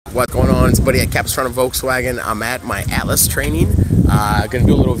What's going on? It's buddy at Capistrano Volkswagen. I'm at my Atlas training. Gonna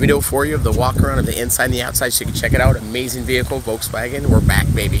do a little video for you of the walk around of the inside and the outside so you can check it out. Amazing vehicle, Volkswagen. We're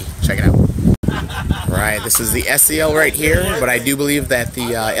back, baby. Check it out. Right, this is the SEL right here, but I do believe that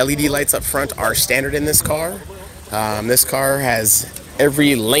the LED lights up front are standard in this car. This car has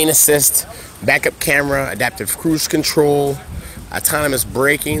every lane assist, backup camera, adaptive cruise control, autonomous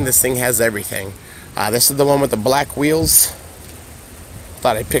braking. This thing has everything. This is the one with the black wheels.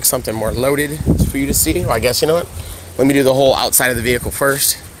 Thought I'd pick something more loaded for you to see. Well, I guess, you know what? Let me do the whole outside of the vehicle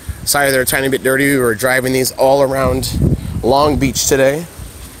first. Sorry they're a tiny bit dirty. We were driving these all around Long Beach today.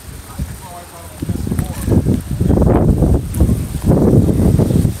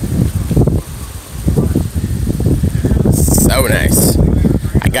 So nice.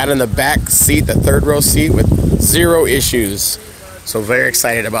 I got in the back seat, the third row seat, with zero issues. So very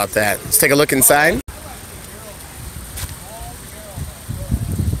excited about that. Let's take a look inside.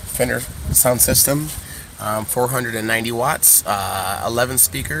 Fender sound system, 490 watts, 11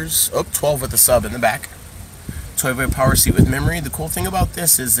 speakers, 12 with the sub in the back. 12-way power seat with memory. The cool thing about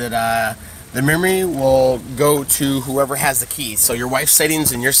this is that the memory will go to whoever has the key. So your wife's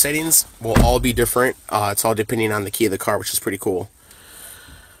settings and your settings will all be different. It's all depending on the key of the car, which is pretty cool.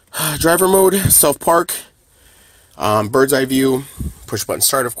 Driver mode, self-park, bird's eye view, push button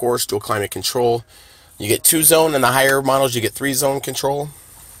start, of course, dual climate control. You get 2-zone, and the higher models you get 3-zone control.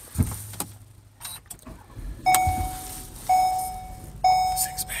 This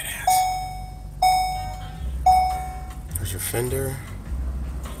thing's badass. There's your fender,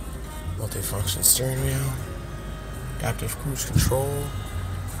 multi-function steering wheel, adaptive cruise control.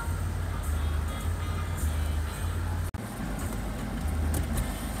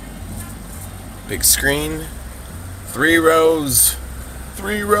 Big screen, 3 rows,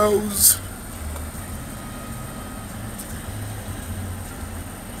 3 rows.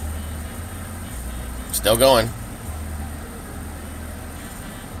 Still going.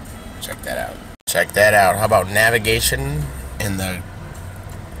 Check that out. Check that out. How about navigation and the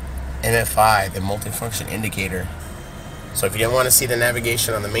MFI, the multifunction indicator? So if you didn't want to see the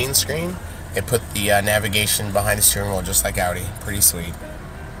navigation on the main screen, they put the navigation behind the steering wheel just like Audi. Pretty sweet.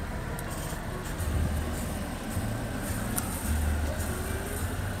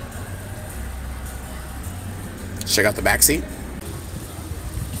 Check out the back seat.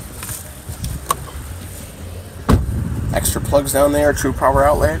 Extra plugs down there, true power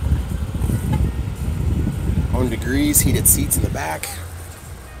outlet. 1 degrees, heated seats in the back.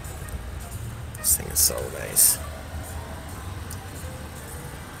 This thing is so nice.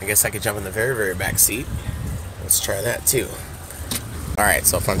 I guess I could jump in the very, very back seat. Let's try that too. Alright,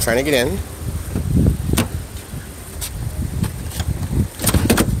 so if I'm trying to get in,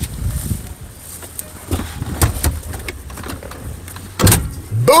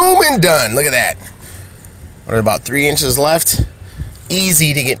 boom and done. Look at that. We're about 3 inches left.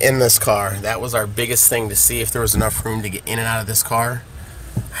 Easy to get in this car. That was our biggest thing, to see if there was enough room to get in and out of this car.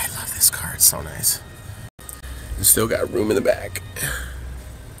 I love this car. It's so nice. You still got room in the back.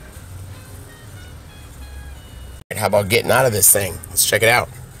 How about getting out of this thing? Let's check it out.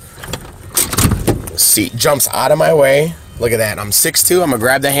 The seat jumps out of my way. Look at that. I'm 6'2". I'm going to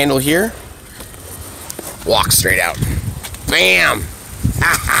grab the handle here. Walk straight out. Bam!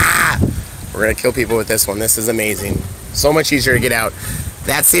 We're going to kill people with this one. This is amazing. So much easier to get out.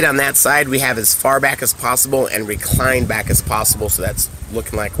 That seat on that side we have as far back as possible and reclined back as possible, so that's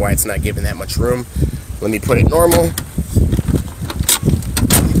looking like why it's not giving that much room. Let me put it normal.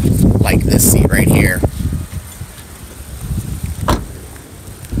 Like this seat right here.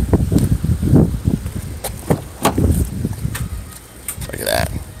 Look at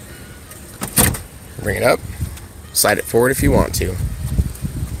that. Bring it up. Slide it forward if you want to.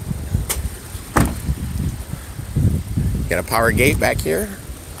 Got a power gate back here.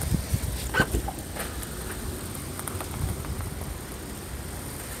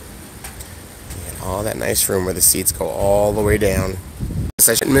 And all that nice room where the seats go all the way down.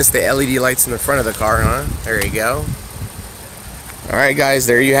 I shouldn't miss the LED lights in the front of the car, huh? There you go. Alright guys,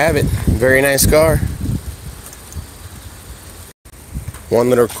 there you have it. Very nice car. One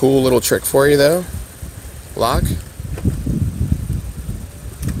little cool little trick for you though. Lock.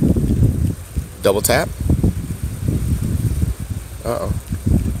 Double tap. Uh-oh.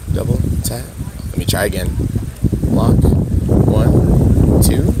 Double tap. Let me try again. Lock. 1,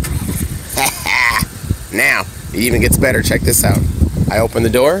 2. Now, it even gets better. Check this out. I open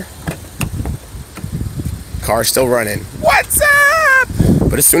the door. Car's still running. What's up?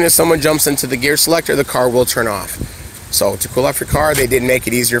 But as soon as someone jumps into the gear selector, the car will turn off. So to cool off your car, they did make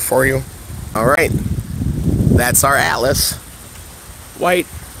it easier for you. All right. That's our Atlas. White.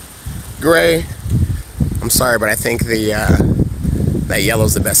 gray. I'm sorry, but I think the that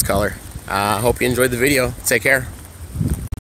yellow's the best color. Hope you enjoyed the video. Take care.